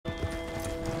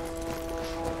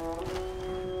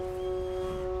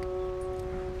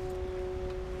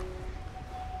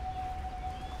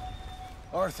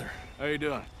Arthur. How you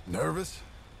doing? Nervous?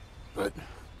 But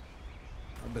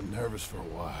I've been nervous for a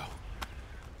while.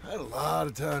 I had a lot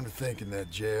of time to think in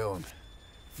that jail, and I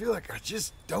feel like I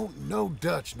just don't know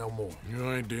Dutch no more.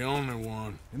 You ain't the only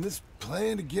one. And this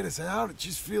plan to get us out, it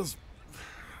just feels...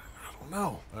 I don't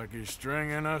know. Like he's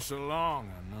stringing us along,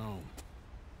 I know.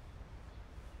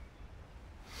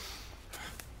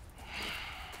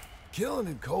 Killing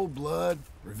in cold blood,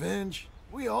 revenge,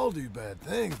 we all do bad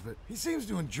things, but he seems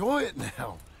to enjoy it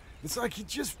now. It's like he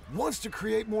just wants to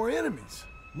create more enemies,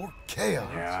 more chaos.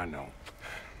 Yeah, I know.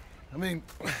 I mean,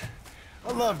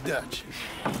 I love Dutch.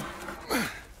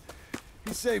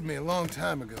 He saved me a long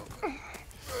time ago.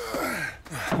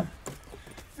 I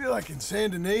feel like in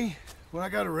Saint Denis, when I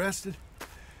got arrested,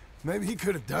 maybe he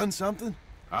could have done something.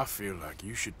 I feel like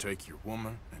you should take your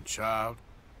woman and child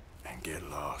and get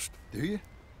lost. Do you?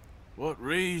 What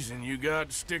reason you got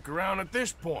to stick around at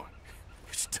this point?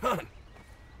 It's done.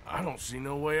 I don't see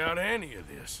no way out of any of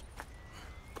this.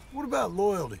 What about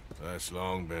loyalty? That's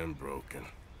long been broken.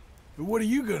 But what are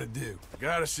you gonna do?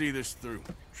 Gotta see this through.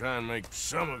 Try and make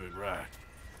some of it right.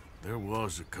 There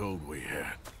was a code we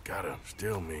had. Gotta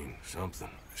still mean something.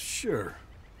 Sure,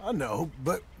 I know,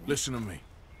 but... Listen to me.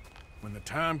 When the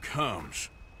time comes,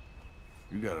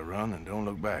 you gotta run and don't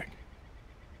look back.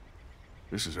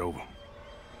 This is over.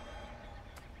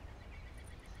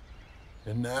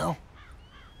 And now?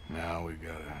 Now we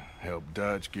gotta help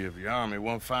Dutch give the army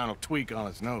one final tweak on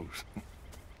its nose.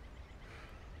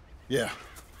 Yeah,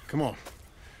 come on.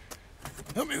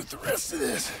 Help me with the rest of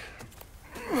this.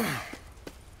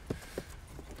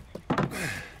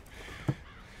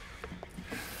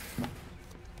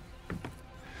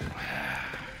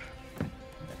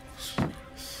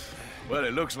 Well,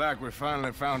 it looks like we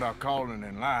finally found our calling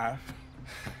in life.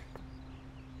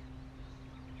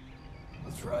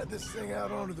 Let's ride this thing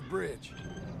out onto the bridge.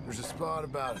 There's a spot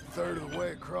about a third of the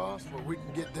way across where we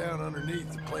can get down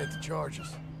underneath to plant the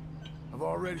charges. I've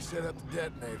already set up the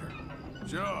detonator.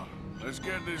 Sure, let's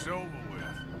get this over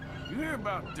with. You hear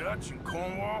about Dutch and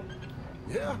Cornwall?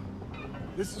 Yeah,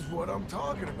 this is what I'm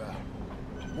talking about.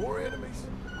 More enemies,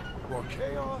 more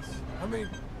chaos. I mean,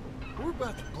 we're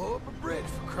about to blow up a bridge,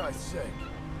 for Christ's sake.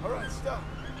 All right, stop.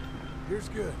 Here's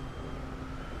good.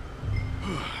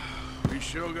 We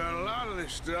sure got a lot of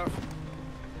this stuff.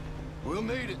 We'll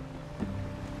need it.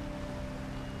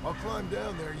 I'll climb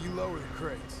down there, you lower the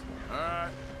crates. All right,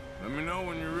 let me know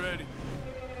when you're ready.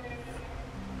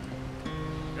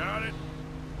 Got it?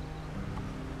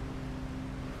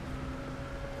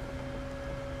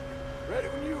 Ready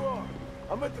when you are.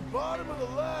 I'm at the bottom of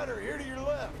the ladder, here to your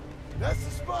left. That's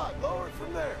the spot. Lower it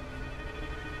from there.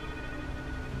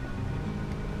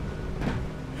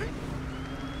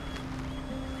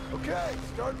 Okay,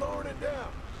 start lowering it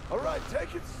down. All right,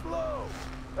 take it slow.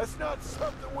 That's not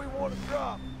something we want to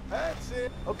drop. That's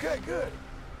it. Okay, good.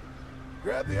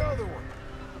 Grab the other one.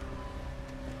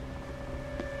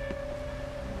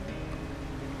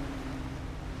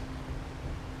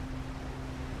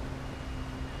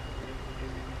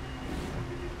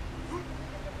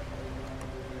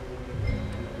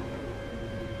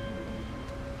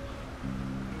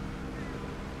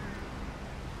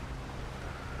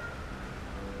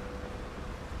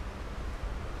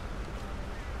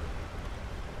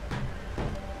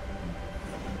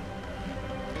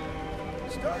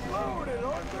 Start lowering it,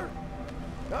 Arthur.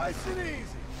 Nice and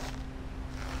easy.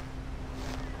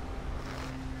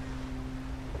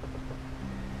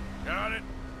 Got it?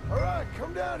 All right,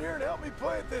 come down here and help me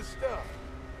plant this stuff.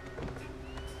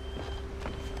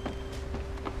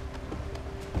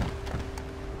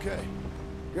 Okay,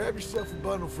 grab yourself a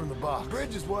bundle from the box. The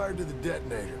bridge is wired to the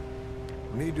detonator.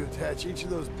 We need to attach each of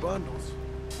those bundles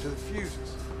to the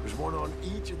fuses. There's one on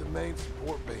each of the main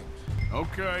support beams.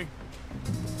 Okay.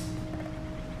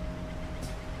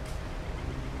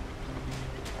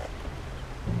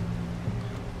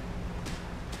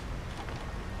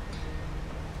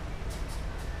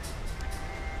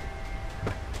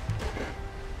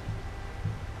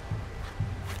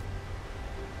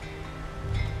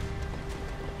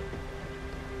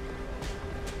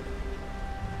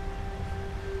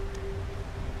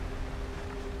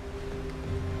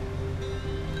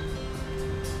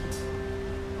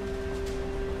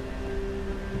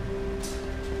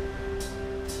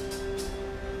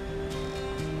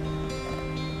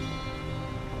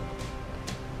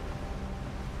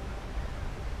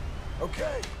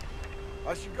 Okay,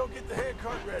 I should go get the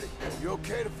handcart ready. You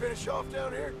okay to finish off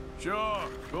down here? Sure.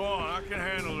 Go on, I can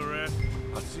handle the rest.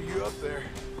 I'll see you up there.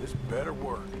 This better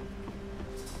work.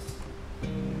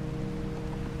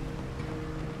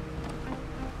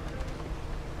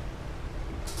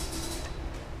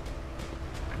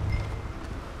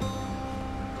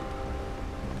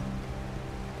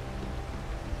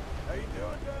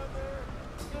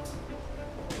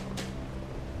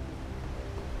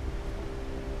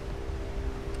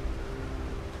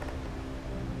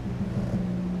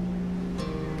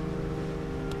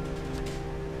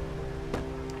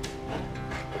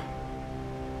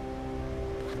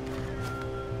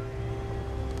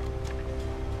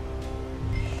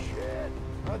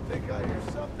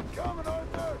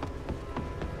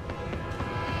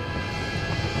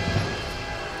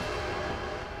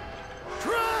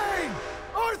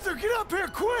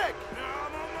 quick!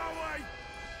 I'm on my way.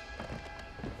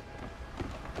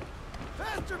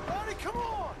 Faster, buddy, come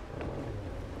on!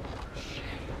 Shit.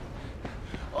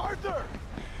 Arthur!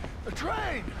 A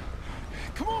train!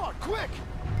 Come on, quick!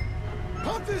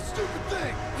 Pump this stupid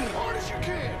thing as hard as you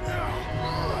can!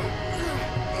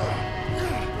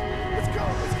 Let's go,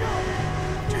 let's go!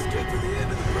 Just get to the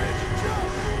end of the bridge and jump!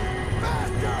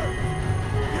 Faster!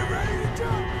 Get ready to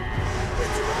jump! Get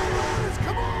your own harness,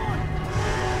 come on!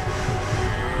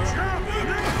 Jump!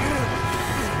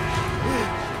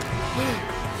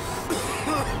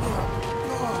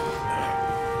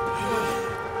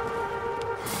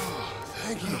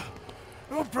 Thank you.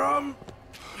 No problem.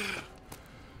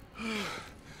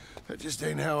 That just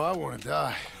ain't how I want to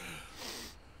die.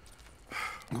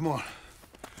 Come on.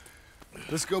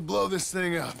 Let's go blow this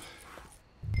thing up.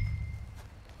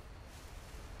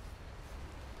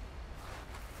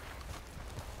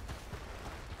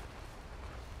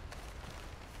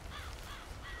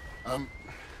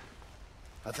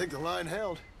 I think the line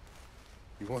held.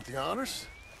 You want the honors?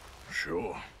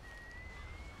 Sure.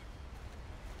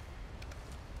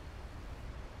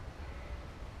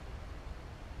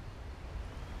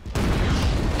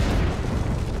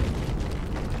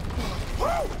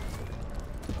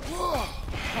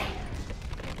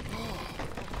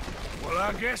 Well,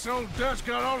 I guess old Dutch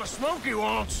got all the smoke he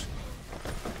wants.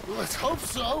 Well, let's hope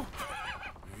so.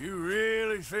 You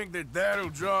really think that that'll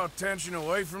draw attention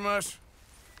away from us?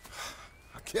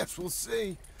 I guess we'll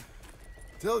see.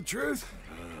 Tell the truth,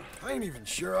 I ain't even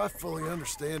sure I fully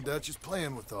understand Dutch's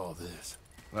plan with all this.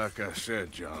 Like I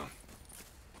said, John,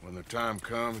 when the time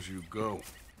comes, you go.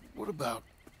 What about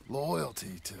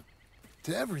loyalty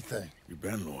to everything? You've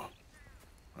been loyal.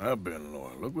 I've been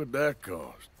loyal. Look what that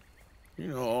cost. You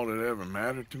know, all that ever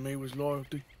mattered to me was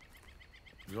loyalty.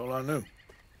 It was all I knew.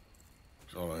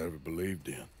 It's all I ever believed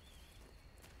in.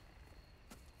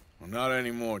 Well, not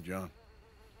anymore, John.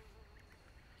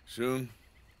 Soon,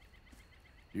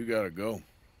 you gotta go.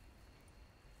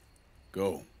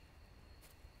 Go.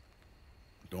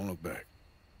 Don't look back.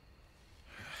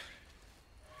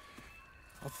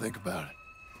 I'll think about it.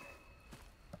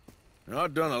 Now,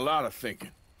 I've done a lot of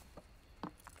thinking.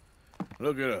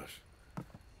 Look at us.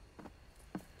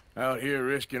 Out here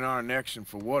risking our necks, and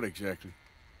for what exactly?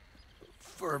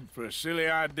 For a silly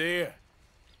idea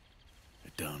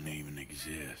that don't even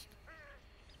exist.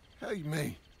 How you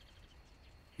mean?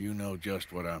 You know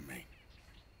just what I mean.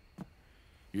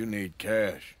 You need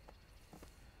cash.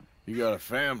 You got a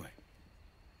family.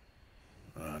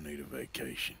 I need a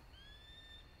vacation.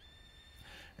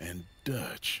 And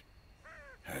Dutch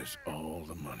has all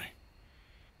the money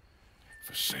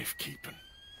for safekeeping.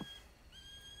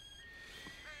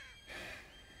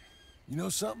 You know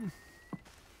something?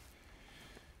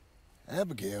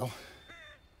 Abigail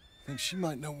thinks she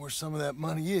might know where some of that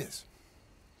money is.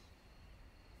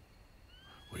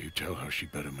 Well, you tell her she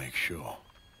better make sure.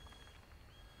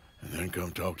 And then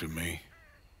come talk to me.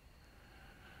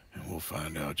 And we'll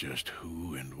find out just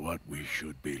who and what we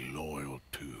should be loyal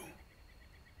to.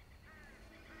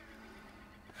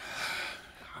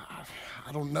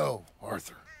 I don't know,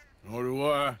 Arthur. Nor do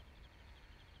I.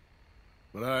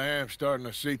 But I am starting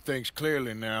to see things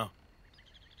clearly now.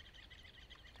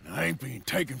 And I ain't being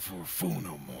taken for a fool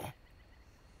no more.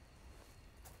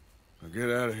 Now get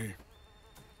out of here.